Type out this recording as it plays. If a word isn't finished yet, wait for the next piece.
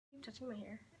touching my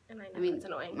hair, and I mean, it's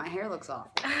annoying. My hair looks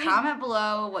awful. Comment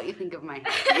below what you think of my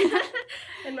hair.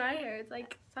 And my hair, it's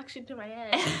like suction to my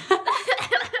head.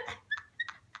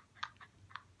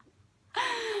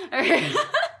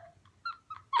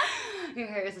 Your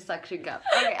hair is a suction cup.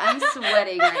 Okay, I'm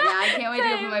sweating right now. I can't wait to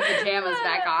go put my pajamas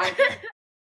back on.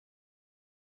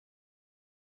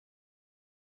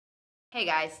 Hey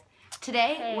guys,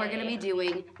 today we're going to be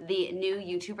doing the new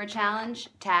YouTuber challenge,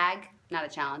 tag, not a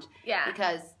challenge,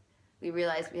 because we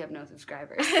realized we have no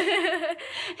subscribers.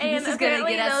 and this is going to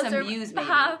get us some views maybe.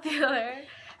 Popular.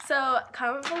 So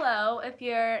comment below if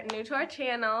you're new to our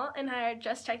channel and are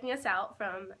just checking us out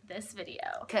from this video.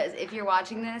 Because if you're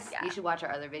watching this, you should watch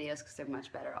our other videos because they're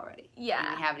much better already. Yeah.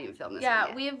 And we haven't even filmed this one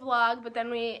yet. We vlog, but then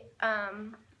we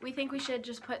think we should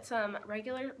just put some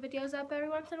regular videos up every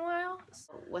once in a while.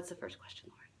 What's the first question,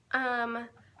 Lauren?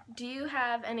 Do you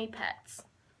have any pets?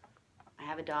 I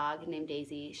have a dog named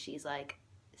Daisy. She's like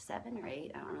 7 or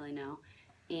 8, I don't really know.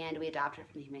 And we adopted her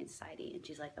from the Humane Society, and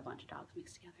she's like a bunch of dogs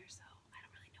mixed together, so I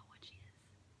don't really know what she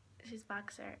is. She's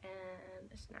boxer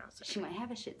and a schnauzer. She might have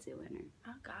a Shih Tzu in her.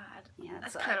 Oh God. Yeah,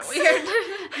 that's kind of weird.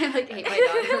 I like hate my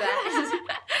dog for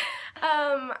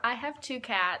that. I have 2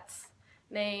 cats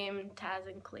named Taz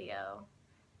and Cleo,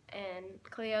 and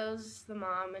Cleo's the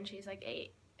mom, and she's like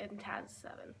 8, and Taz is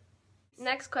 7.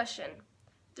 Next question: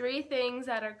 3 things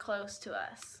that are close to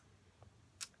us.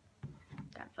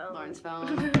 Got phone. Lauren's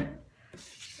phone.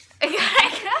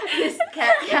 This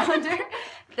cat calendar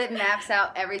that maps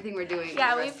out everything we're doing.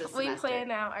 Yeah, we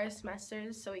plan out our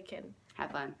semesters so we can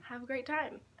have fun, have a great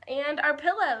time, and our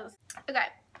pillows. Okay,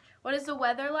 what is the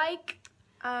weather like?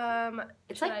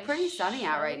 It's like pretty sunny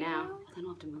out right now. I don't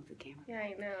have to move the camera. Yeah,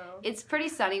 I know. It's pretty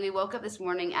sunny. We woke up this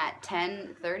morning at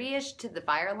 10:30ish to the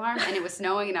fire alarm, and it was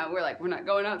snowing, and we're like, we're not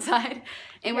going outside,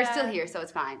 and we're still here, so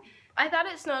it's fine. I thought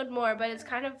it snowed more, but it's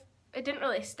kind of. It didn't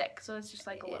really stick, so it's just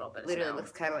like a little bit of literally snow.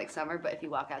 Looks kind of like summer, but if you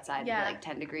walk outside, it'll be like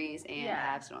 10 degrees and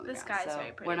have snow on the ground. The sky's so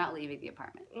very pretty. We're not leaving the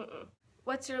apartment.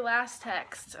 What's your last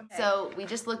text? Okay. So we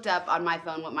just looked up on my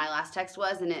phone what my last text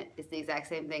was, and it's the exact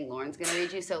same thing Lauren's going to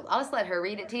read you. So I'll just let her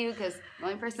read it to you, because the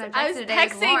only person I've texted today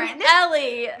is Lauren. I was texting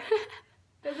Ellie,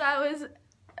 because I was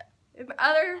in the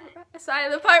other side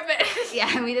of the apartment. Yeah,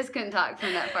 and we just couldn't talk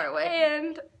from that far away.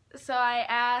 And so I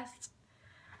asked,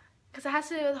 because it has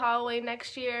to do with Halloween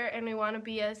next year, and we want to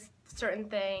be a certain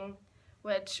thing,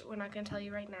 which we're not going to tell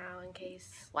you right now in case.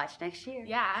 Watch next year.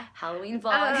 Yeah. Halloween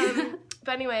vlog.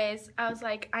 But anyways, I was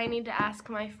like, I need to ask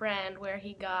my friend where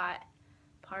he got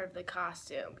part of the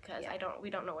costume, because we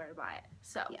don't know where to buy it.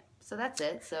 So yeah. So that's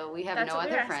it. So we have no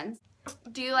other friends.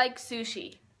 Do you like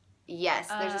sushi? Yes,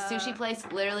 there's a sushi place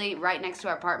literally right next to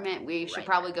our apartment. We should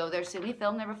probably go there soon. We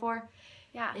filmed there before.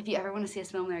 Yeah. If you ever want to see us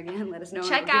film there again, let us know.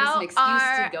 Check give us an excuse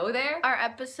to go there. Our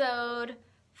episode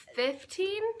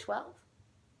 15? 12?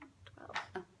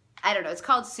 Oh. I don't know. It's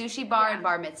called Sushi Bar and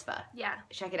Bar Mitzvah. Yeah.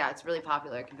 Check it out. It's really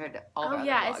popular compared to all of our other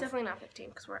vlogs. vlogs. It's definitely not 15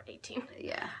 because we're 18.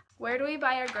 Yeah. Where do we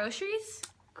buy our groceries?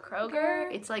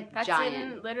 Kroger. It's like That's giant.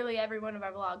 in literally every one of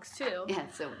our vlogs too. Yeah,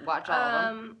 so watch all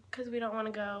of them. Because we don't want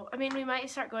to go. I mean, we might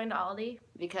start going to Aldi.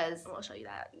 Because we'll show you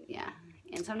that. Yeah.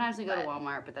 And sometimes we go to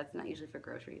Walmart, but that's not usually for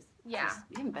groceries. Yeah.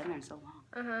 We haven't been there in so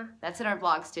long. That's in our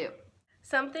vlogs too.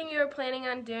 Something you were planning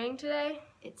on doing today?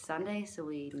 It's Sunday, so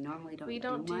we normally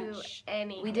don't do much.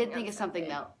 anything. We did think of something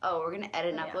though. Oh, we're going to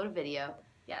edit and upload a video.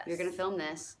 Yes. We're going to film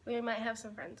this. We might have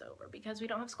some friends over because we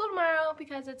don't have school tomorrow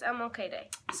because it's MLK Day.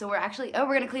 So we're actually, we're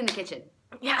going to clean the kitchen.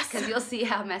 Yes. Because you'll see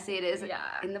how messy it is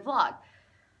in the vlog.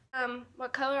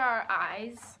 What color are our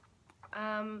eyes?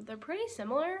 They're pretty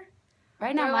similar.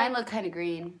 Right now, mine look kind of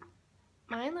green.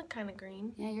 Mine look kind of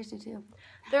green. Yeah, yours do too.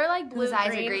 They're like blue-green. Whose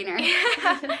eyes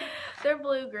are greener? They're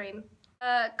blue-green.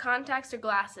 Contacts or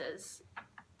glasses?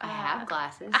 I have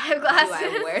glasses. I have glasses.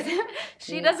 Do I wear them?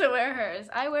 She doesn't wear hers.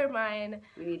 I wear mine.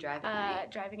 When you drive at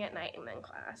night. Driving at night and then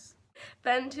class.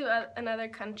 Been to another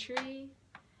country?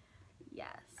 Yes.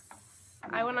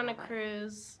 I went on a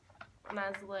cruise when I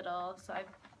was little, so I've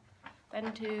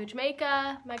been to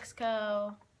Jamaica,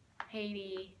 Mexico,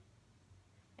 Haiti,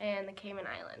 and the Cayman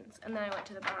Islands, and then I went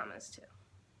to the Bahamas too.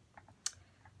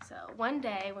 So one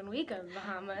day when we go to the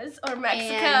Bahamas or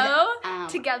Mexico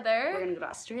together, we're gonna go to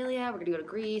Australia. We're gonna go to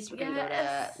Greece. We're gonna go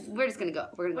to. We're just gonna go.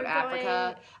 We're gonna go to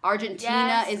Africa.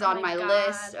 Argentina is on my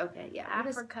list. Okay, yeah.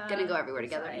 Africa. We're just gonna go everywhere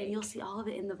together, and you'll see all of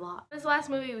it in the vlog. What was the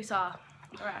last movie we saw?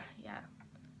 Yeah.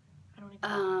 I don't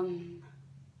even.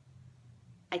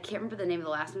 I can't remember the name of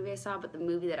the last movie I saw, but the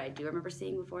movie that I do remember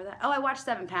seeing before that. Oh, I watched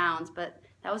 7 Pounds, but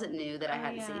that wasn't new that I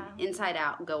hadn't seen. Inside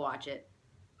Out, go watch it.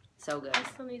 So good. I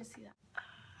still need to see that.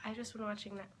 I've just been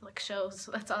watching Netflix shows,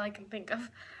 so that's all I can think of.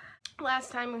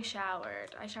 Last time we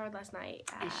showered. I showered last night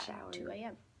at 2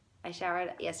 a.m. I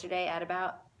showered yesterday at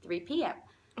about 3 p.m.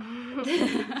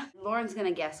 Lauren's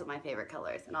gonna guess what my favorite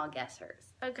color is, and I'll guess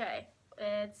hers. Okay,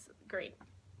 it's green.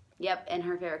 Yep, and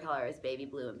her favorite color is baby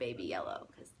blue and baby yellow,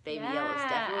 because baby yellow is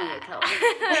definitely a color.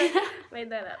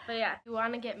 Made that up, but yeah. You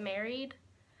want to get married?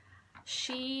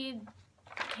 She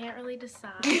can't really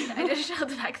decide. I just showed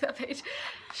the back of that page.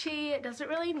 She doesn't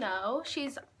really know.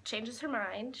 She's changes her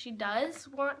mind. She does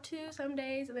want to some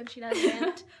days, and then she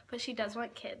doesn't, but she does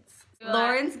want kids.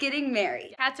 Lauren's getting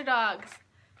married. Cats or dogs?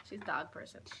 She's a dog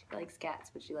person. She likes cats,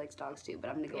 but she likes dogs too, but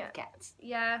I'm gonna go with cats.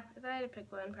 Yeah, if I had to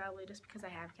pick one, probably just because I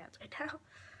have cats right now.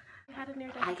 Had a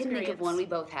near-death I can think of one we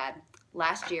both had.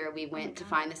 Last year, we went to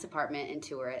find this apartment and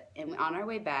tour it, and on our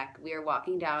way back, we were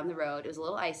walking down the road. It was a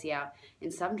little icy out,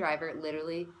 and some driver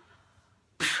literally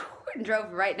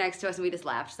drove right next to us, and we just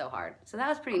laughed so hard. So that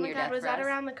was pretty near-death for us. Was that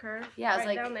around the curve? Yeah, it was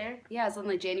right down there? Yeah, it was on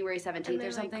like January 17th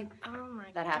or something. Like, oh my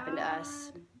God. That happened to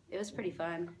us. It was pretty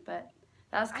fun, but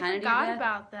that was kind of near-death. I forgot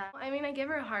about that. I mean, I give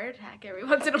her a heart attack every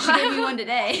once in a while. She gave me one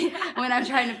today when I'm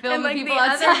trying to film and, people the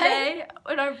outside. Other day,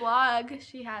 in our vlog,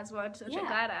 she has one, so check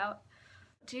that out.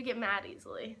 Do you get mad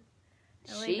easily?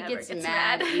 She gets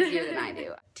mad easier than I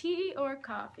do. Tea or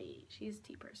coffee? She's a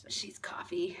tea person. She's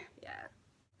coffee. Yeah.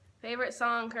 Favorite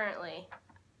song currently?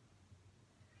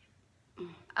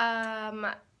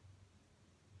 I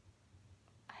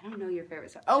don't know your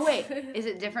favorite song. Oh wait, is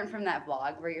it different from that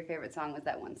vlog where your favorite song was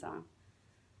that one song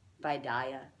by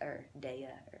Daya or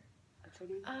what's her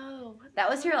name? Oh, that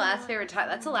was her last favorite time.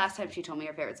 That's the last time she told me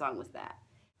her favorite song was that.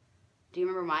 Do you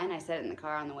remember mine? I said it in the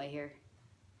car on the way here.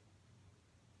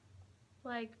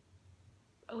 Like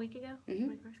a week ago when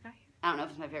we first got here. I don't know if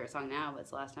it's my favorite song now, but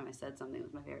it's the last time I said something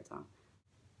was my favorite song.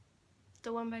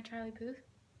 The one by Charlie Puth?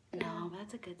 No, but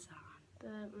that's a good song.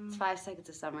 It's 5 Seconds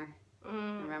of Summer.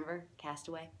 Remember?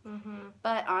 Castaway.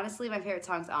 But honestly, my favorite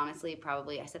song's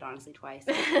probably, I said honestly twice,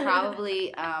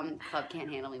 probably Club Can't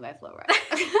Handle Me by Flo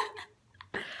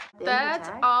Rida. That's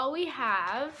all we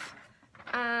have.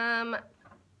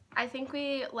 I think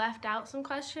we left out some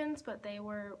questions, but they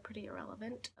were pretty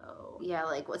irrelevant. Oh. Yeah,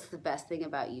 like what's the best thing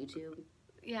about YouTube?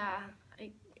 Yeah.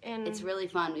 And it's really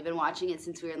fun. We've been watching it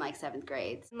since we were in like 7th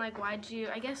grade. And like, I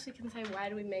guess we can say, why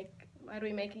do we make a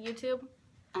YouTube?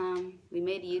 We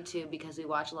made a YouTube because we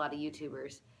watch a lot of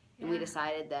YouTubers, and we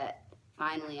decided that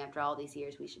finally, after all these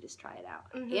years, we should just try it out.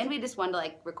 And we just wanted to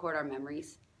like record our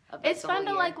memories of it's fun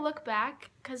to like look back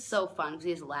because so fun because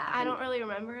we just laugh. I don't really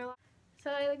remember a lot,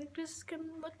 so I like just can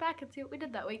look back and see what we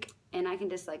did that week. And I can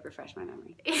just like refresh my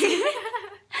memory.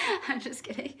 I'm just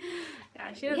kidding.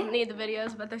 Yeah, she doesn't need the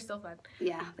videos, but they're still fun.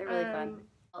 Yeah, they're really fun.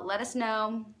 Let us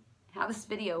know how this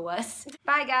video was.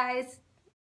 Bye, guys.